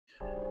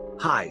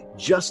Hi,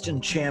 Justin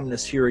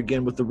Chamness here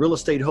again with the Real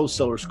Estate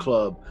Wholesalers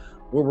Club,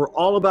 where we're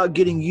all about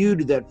getting you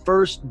to that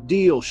first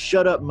deal,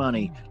 shut up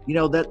money. You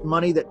know, that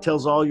money that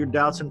tells all your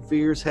doubts and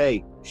fears,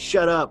 hey,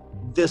 shut up,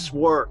 this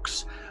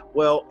works.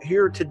 Well,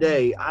 here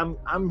today,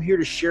 I'm here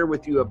to share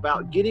with you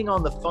about getting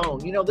on the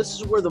phone. You know, this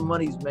is where the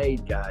money's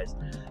made, guys.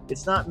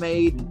 It's not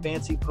made in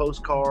fancy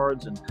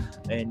postcards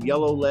and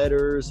yellow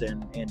letters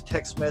and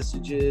text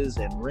messages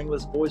and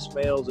ringless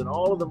voicemails and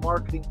all of the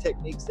marketing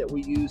techniques that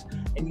we use.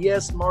 And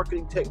yes,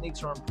 marketing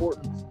techniques are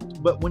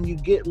important, but when you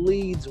get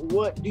leads,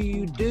 what do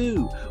you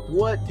do?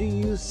 What do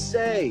you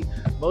say?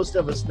 Most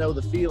of us know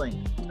the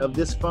feeling of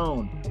this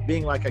phone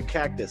being like a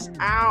cactus.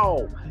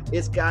 Ow!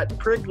 It's got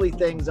prickly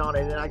things on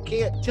it and I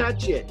can't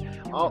touch it.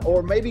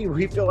 Or maybe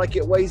we feel like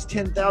it weighs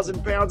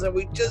 10,000 pounds and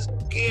we just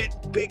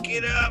can't pick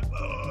it up.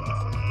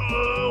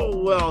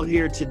 Oh, well,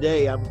 here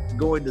today, I'm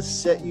going to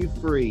set you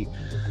free.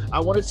 I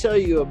want to tell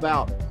you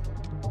about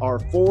our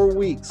 4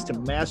 weeks to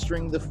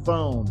mastering the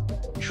phone,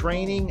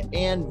 training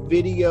and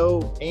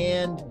video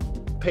and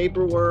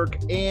paperwork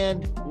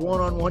and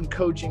one-on-one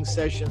coaching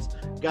sessions.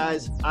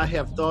 Guys, I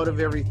have thought of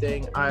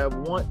everything. I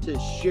want to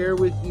share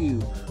with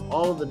you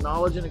all of the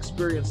knowledge and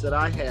experience that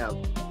I have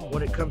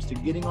when it comes to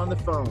getting on the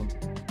phone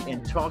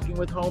and talking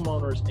with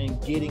homeowners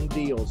and getting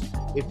deals.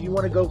 If you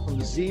want to go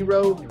from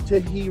zero to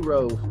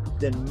hero,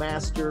 then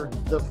master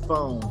the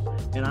phone.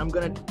 And I'm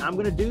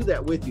gonna do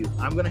that with you.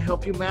 I'm gonna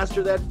help you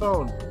master that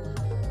phone.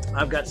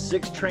 I've got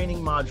 6 training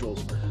modules.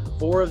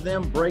 4 of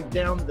them break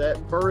down that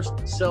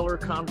first seller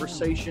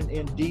conversation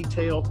in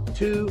detail.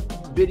 2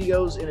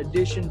 videos in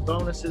addition,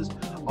 bonuses,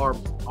 are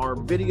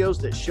videos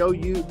that show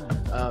you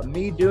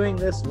me doing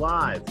this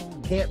live.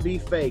 Can't be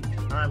faked.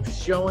 I'm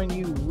showing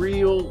you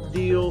real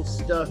deal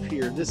stuff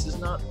here. This is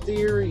not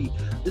theory.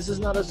 This is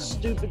not a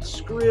stupid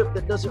script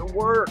that doesn't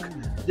work.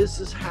 This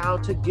is how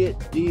to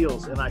get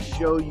deals, and I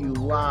show you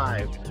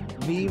live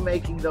me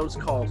making those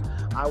calls.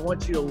 I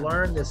want you to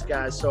learn this,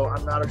 guys, so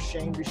I'm not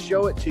ashamed to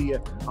show it to you.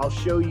 I'll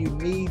show you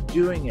me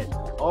doing it.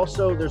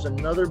 Also, there's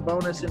another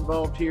bonus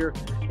involved here,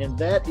 and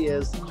that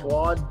is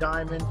Claude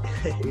Diamond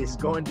is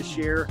going to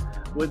share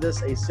with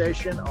us a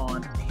session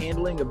on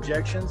handling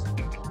objections,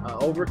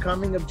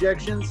 overcoming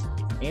objections,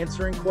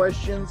 answering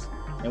questions,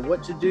 and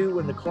what to do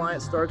when the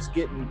client starts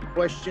getting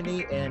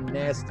questiony and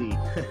nasty.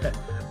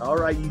 All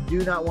right, you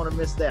do not want to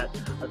miss that.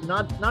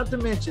 Not to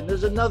mention,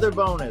 there's another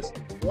bonus.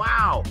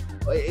 Wow,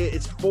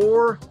 it's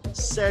 4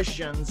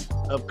 sessions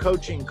of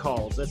coaching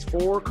calls. That's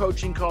 4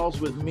 coaching calls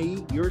with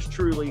me, yours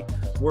truly,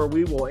 where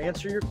we will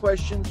answer your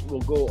questions.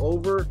 We'll go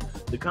over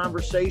the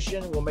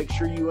conversation. We'll make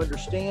sure you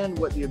understand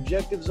what the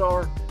objectives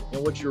are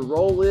and what your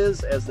role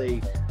is as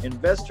an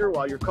investor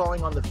while you're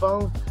calling on the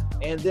phone.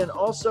 And then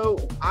also,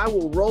 I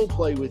will role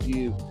play with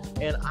you,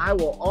 and I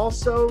will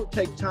also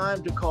take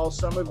time to call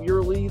some of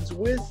your leads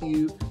with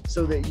you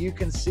so that you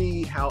can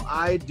see how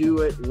I do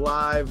it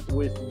live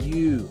with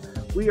you.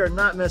 We are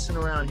not messing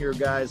around here,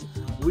 guys.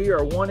 We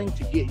are wanting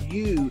to get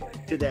you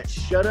to that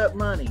shut up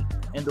money,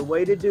 and the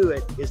way to do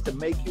it is to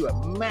make you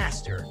a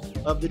master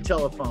of the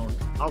telephone.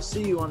 I'll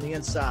see you on the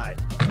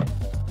inside.